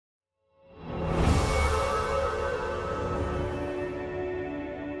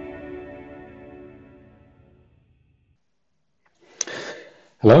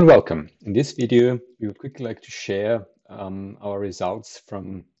Hello and welcome. In this video, we would quickly like to share our results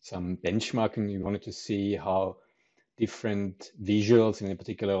from some benchmarking. We wanted to see how different visuals, and in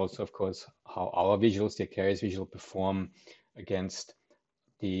particular also, of course, how our visuals, the Acterys visual, perform against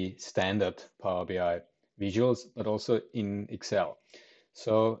the standard Power BI visuals, but also in Excel.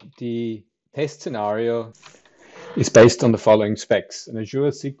 So the test scenario is based on the following specs: an Azure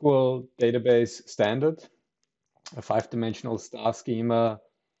SQL database standard, a 5-dimensional star schema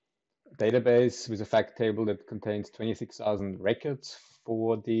database with a fact table that contains 26,000 records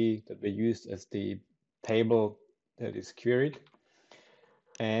that were used as the table that is queried.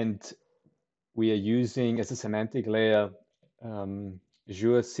 And we are using as a semantic layer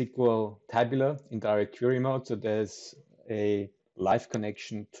Azure SQL Tabular in direct query mode. So there's a live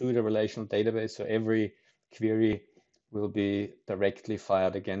connection to the relational database. So every query will be directly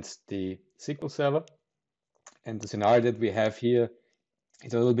fired against the SQL server. And the scenario that we have here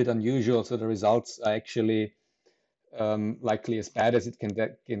is a little bit unusual. So the results are actually likely as bad as it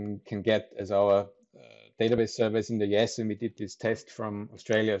can get, as our database servers in the US, and we did this test from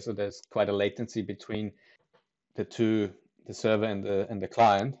Australia. So there's quite a latency between the server and the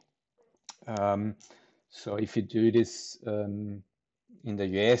client. So if you do this in the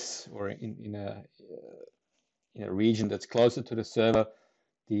US or in a region that's closer to the server,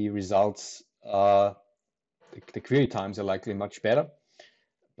 the results are the query times are likely much better.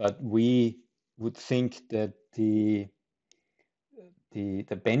 But we would think that the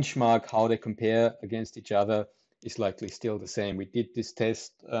benchmark, how they compare against each other, is likely still the same. We did this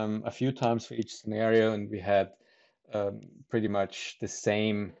test a few times for each scenario, and we had pretty much the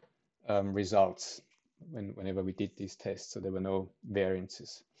same results whenever we did these tests. So there were no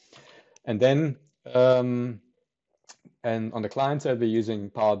variances. And then and on the client side, we're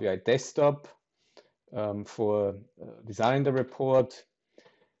using Power BI Desktop for designing the report,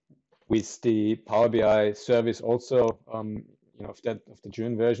 with the Power BI service also of the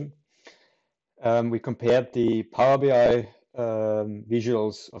June version. We compared the Power BI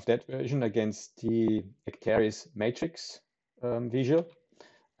visuals of that version against the Acterys Matrix visual,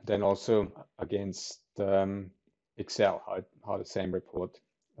 and then also against Excel, how the same report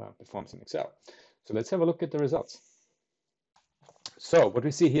performs in Excel. So let's have a look at the results. So what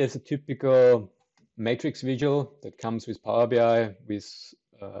we see here is a typical matrix visual that comes with Power BI with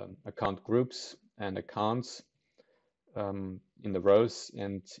account groups and accounts in the rows,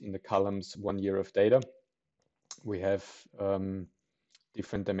 and in the columns 1 year of data. We have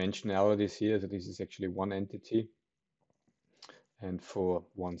different dimensionalities here. So this is actually one entity and for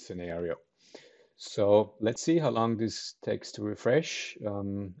one scenario. So let's see how long this takes to refresh.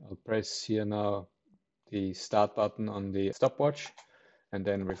 I'll press here now the start button on the stopwatch and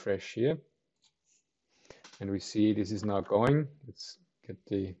then refresh here. And we see this is now going. Let's get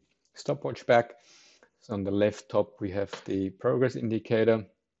the stopwatch back. So on the left top, we have the progress indicator.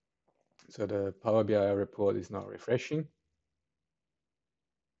 So the Power BI report is now refreshing.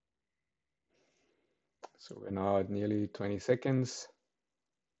 So we're now at nearly 20 seconds.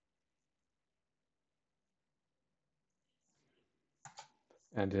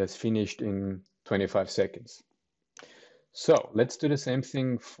 And it has finished in 25 seconds. So let's do the same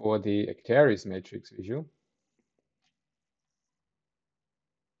thing for the Acterys Matrix visual.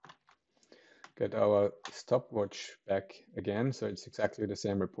 Get our stopwatch back again. So it's exactly the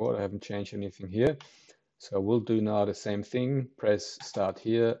same report. I haven't changed anything here. So we'll do now the same thing. Press start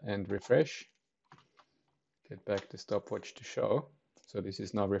here and refresh. Get back the stopwatch to show. So this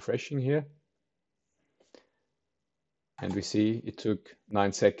is now refreshing here. And we see it took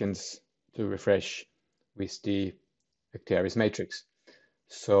 9 seconds to refresh with the Acterys Matrix.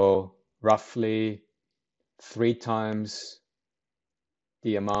 So roughly 3 times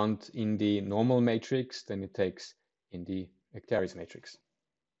the amount in the normal matrix than it takes in the Acterys Matrix.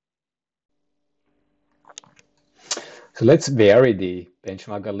 So let's vary the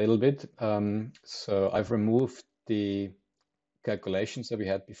benchmark a little bit. So I've removed the calculations that we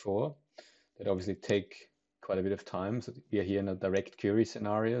had before that obviously take quite a bit of time. So we are here in a direct query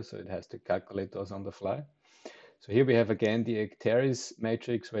scenario, so it has to calculate those on the fly. So here we have again the Acterys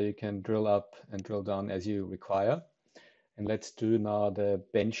matrix where you can drill up and drill down as you require. And let's do now the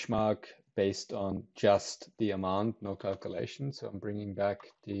benchmark based on just the amount, no calculation. So I'm bringing back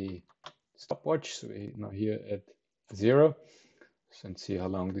the stopwatch. So we're now here at 0. So and see how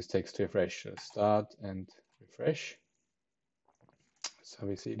long this takes to refresh. So start and refresh. So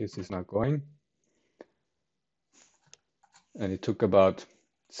we see this is now going. And it took about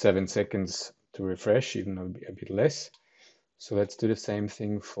 7 seconds to refresh, even a bit less. So let's do the same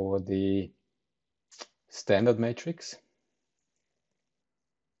thing for the standard matrix.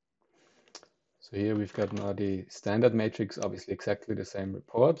 So here we've got now the standard matrix, obviously exactly the same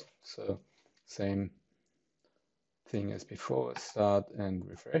report. So same thing as before, start and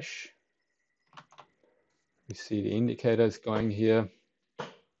refresh. We see the indicators going here.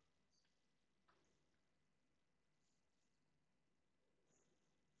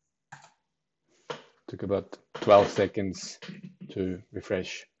 Took about 12 seconds to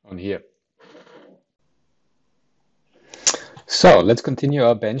refresh on here. So let's continue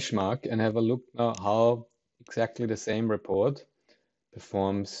our benchmark and have a look now how exactly the same report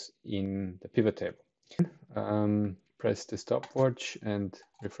performs in the pivot table. Press the stopwatch and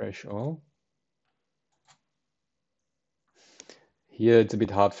refresh all. Here it's a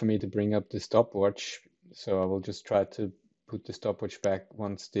bit hard for me to bring up the stopwatch, so I will just try to put the stopwatch back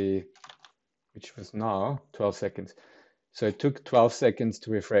once which was now 12 seconds. So it took 12 seconds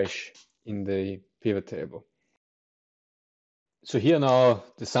to refresh in the pivot table. So here now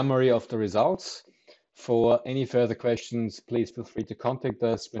the summary of the results. For any further questions, please feel free to contact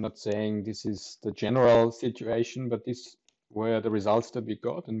us. We're not saying this is the general situation, but these were the results that we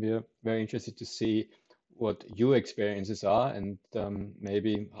got, and we're very interested to see what your experiences are and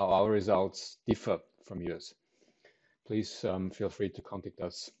maybe how our results differ from yours. Please feel free to contact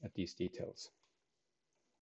us at these details.